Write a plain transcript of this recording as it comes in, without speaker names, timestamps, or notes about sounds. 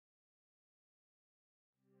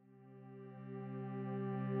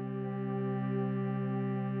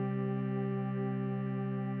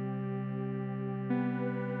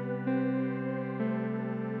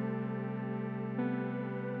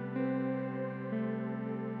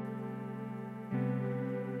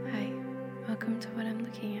welcome to what I'm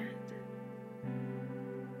looking at.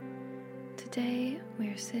 Today we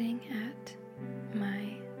are sitting at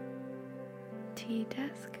my tea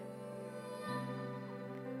desk.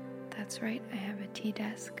 That's right, I have a tea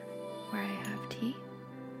desk where I have tea.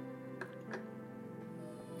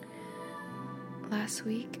 Last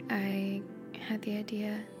week I had the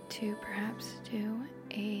idea to perhaps do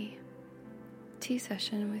a tea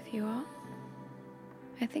session with you all.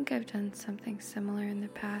 I think I've done something similar in the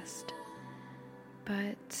past,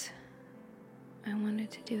 but I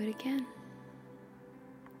wanted to do it again.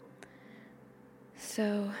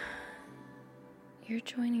 So, you're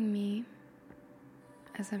joining me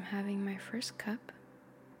as I'm having my first cup.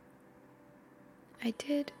 I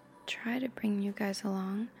did try to bring you guys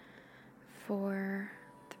along for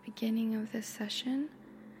the beginning of this session,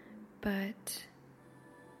 but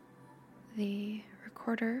the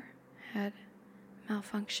recorder had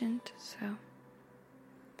malfunctioned, so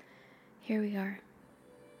here we are.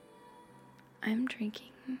 I'm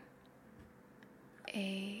drinking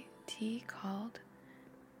a tea called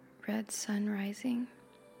Red Sun Rising,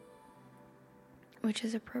 which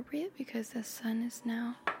is appropriate because the sun is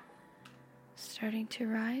now starting to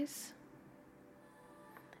rise.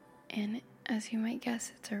 And as you might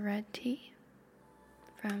guess, it's a red tea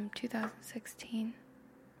from 2016.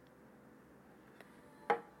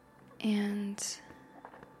 And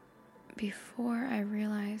before I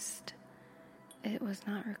realized it was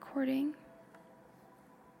not recording,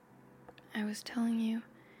 I was telling you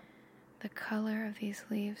the color of these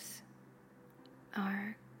leaves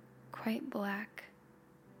are quite black.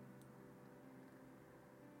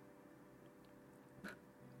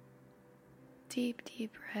 Deep,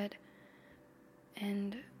 deep red,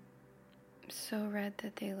 and so red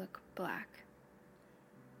that they look black.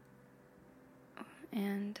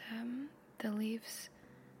 And the leaves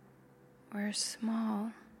were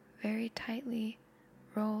small, very tightly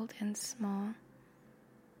rolled and small.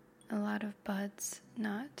 A lot of buds,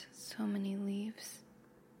 not so many leaves.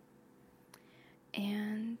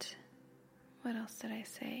 And what else did I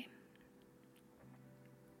say?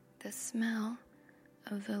 The smell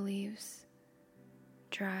of the leaves,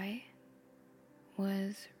 dry,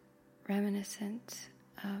 was reminiscent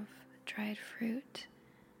of dried fruit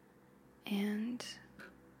and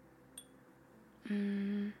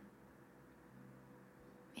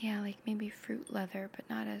like maybe fruit leather, but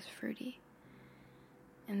not as fruity.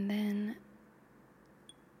 And then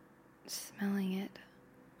smelling it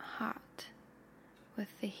hot with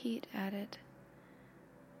the heat added,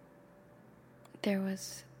 there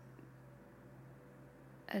was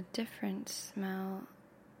a different smell,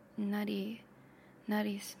 nutty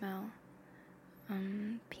smell,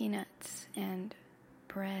 peanuts and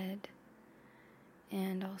bread,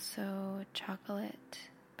 and also chocolate,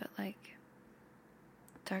 but like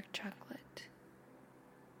dark chocolate.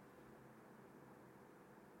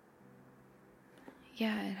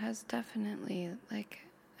 Yeah, it has definitely like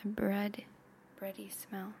a bready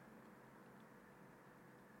smell.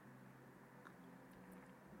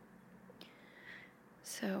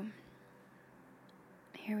 So,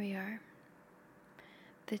 here we are.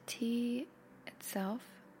 The tea itself,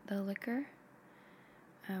 the liquor,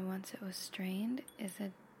 once it was strained, is a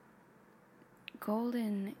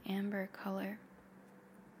golden amber color.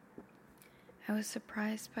 I was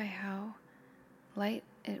surprised by how light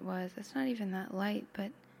it was. It's not even that light,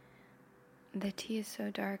 but the tea is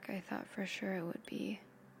so dark, I thought for sure it would be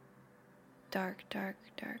dark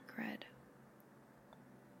red.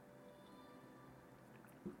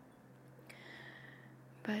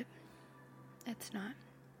 But it's not.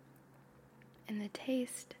 And the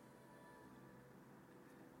taste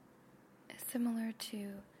is similar to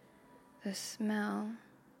the smell.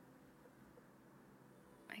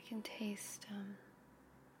 I can taste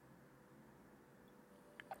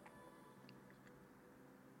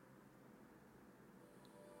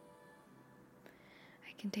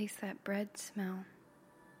that bread smell.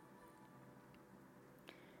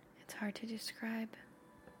 It's hard to describe.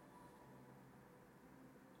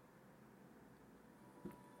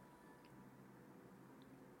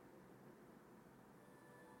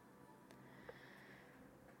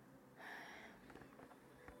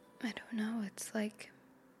 I don't know, it's like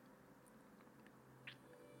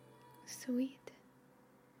sweet,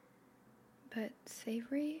 but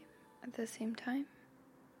savory at the same time.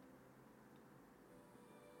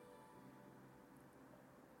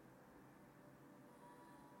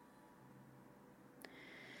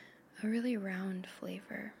 A really round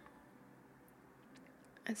flavor.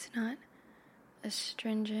 It's not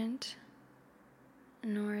astringent,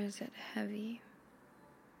 nor is it heavy.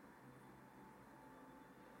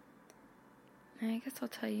 I guess I'll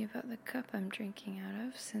tell you about the cup I'm drinking out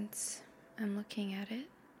of since I'm looking at it.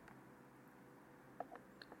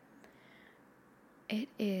 It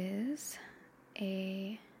is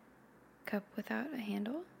a cup without a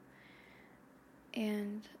handle,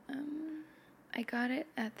 and I got it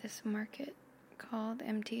at this market called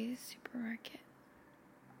MT Supermarket.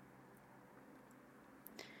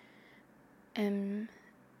 M,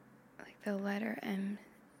 like the letter M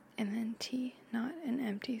and then T, not an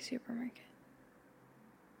empty supermarket.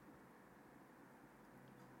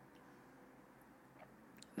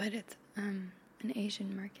 But it's an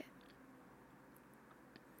Asian market.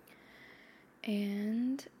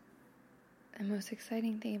 And the most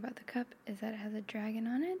exciting thing about the cup is that it has a dragon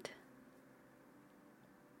on it.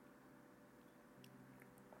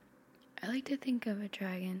 I like to think of a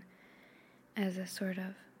dragon as a sort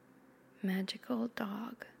of magical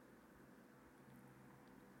dog.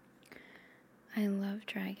 I love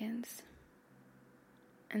dragons.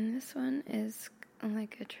 And this one is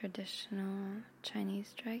like a traditional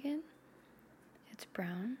Chinese dragon. It's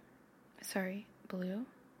brown. Sorry, blue.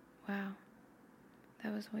 Wow.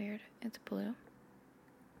 That was weird. It's blue.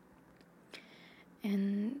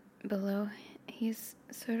 And below, he's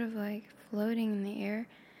sort of like floating in the air.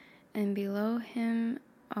 And below him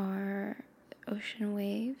are ocean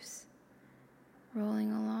waves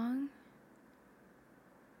rolling along.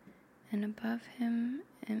 And above him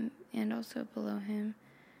and also below him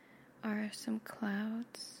are some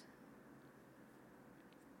clouds.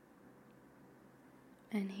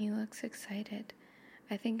 And he looks excited.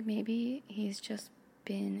 I think maybe he's just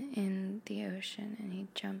been in the ocean and he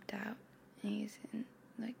jumped out and he's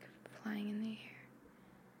flying in the air.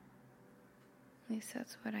 At least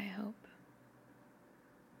that's what I hope.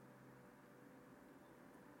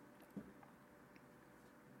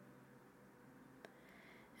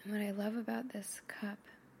 And what I love about this cup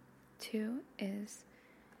too is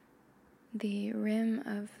the rim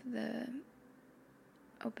of the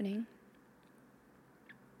opening.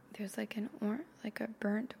 There's like a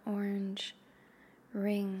burnt orange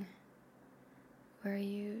ring where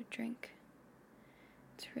you drink.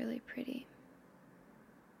 It's really pretty.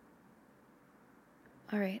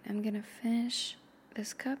 Alright, I'm gonna finish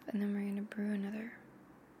this cup and then we're gonna brew another.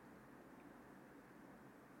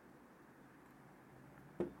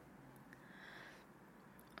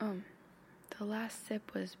 The last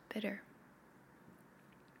sip was bitter,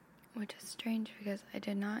 which is strange because I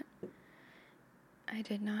did not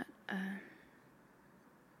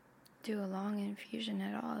do a long infusion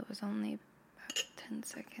at all. It was only about 10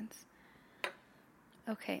 seconds.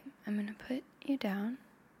 Okay, I'm gonna put you down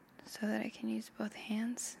so that I can use both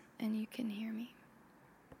hands and you can hear me.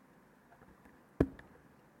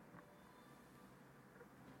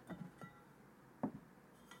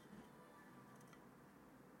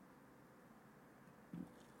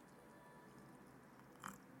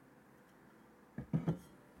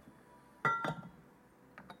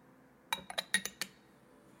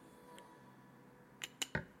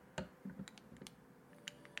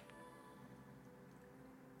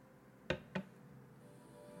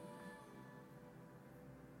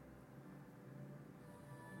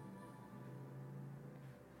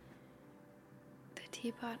 The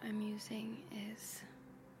teapot I'm using is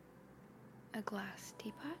a glass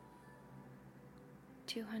teapot,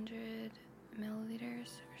 200 milliliters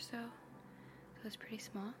or so it's pretty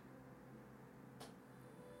small.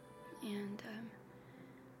 And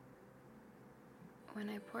when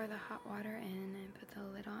I pour the hot water in and put the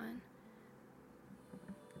lid on,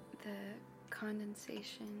 the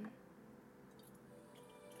condensation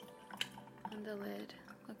on the lid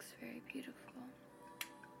looks very beautiful.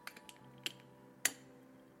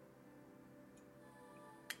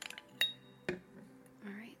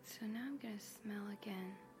 Alright, so now I'm going to smell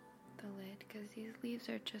again the lid because these leaves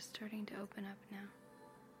are just starting to open up now.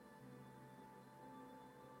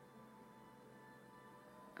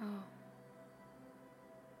 Oh.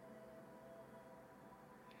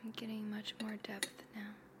 I'm getting much more depth now.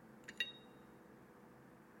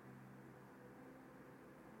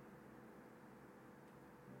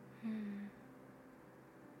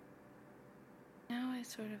 Now I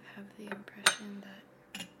sort of have the impression that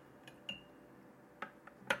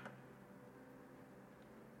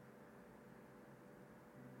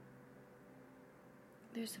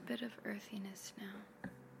there's a bit of earthiness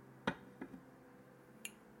now.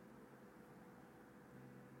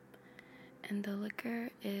 And the liquor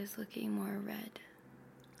is looking more red.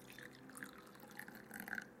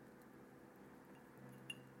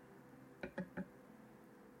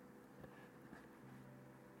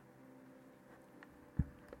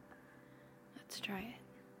 Let's try it.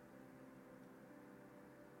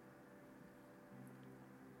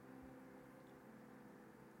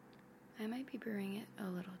 I might be brewing it a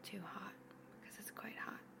little too hot because it's quite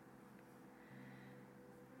hot.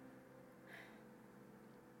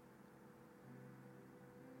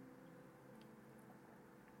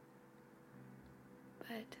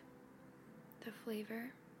 But the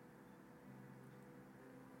flavor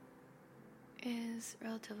is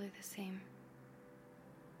relatively the same.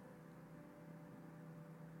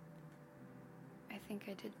 I think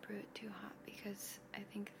I did brew it too hot because I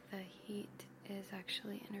think the heat is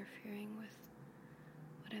actually interfering with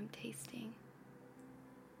what I'm tasting.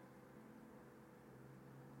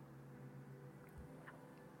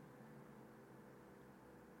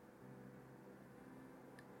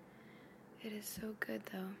 It is so good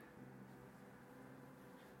though.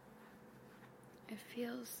 It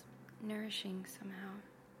feels nourishing somehow.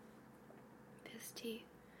 This tea.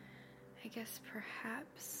 I guess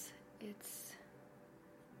perhaps it's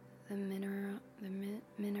the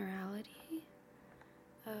minerality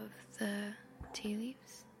of the tea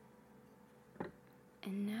leaves.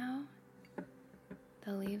 And now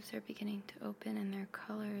the leaves are beginning to open and their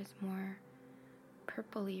color is more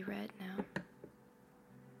purpley red now.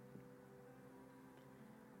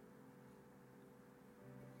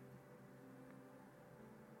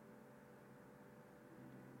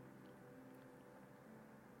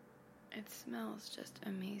 It smells just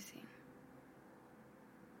amazing.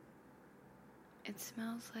 It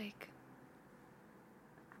smells like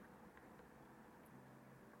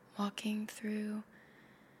walking through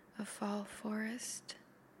a fall forest.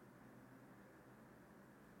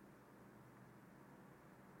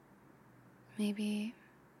 Maybe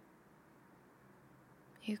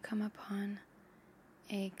you come upon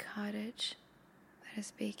a cottage that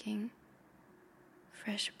is baking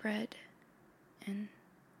fresh bread and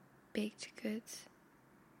baked goods.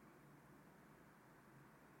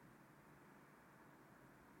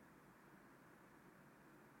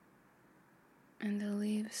 And the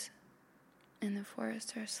leaves in the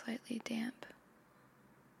forest are slightly damp.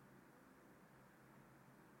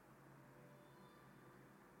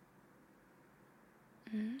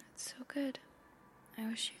 It's so good. I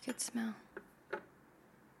wish you could smell.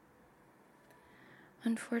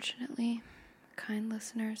 Unfortunately, kind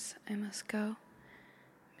listeners, I must go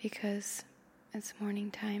because it's morning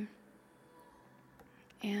time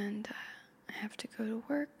and I have to go to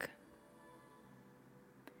work.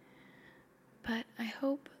 But I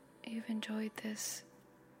hope you've enjoyed this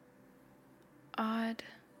odd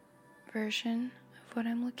version of what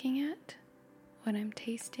I'm looking at, what I'm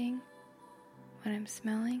tasting, what I'm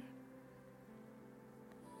smelling.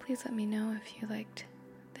 Please let me know if you liked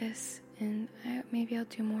this, and maybe I'll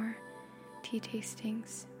do more tea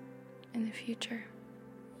tastings in the future.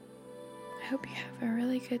 I hope you have a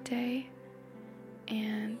really good day,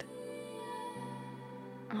 and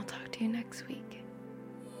I'll talk to you next week.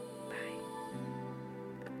 Bye.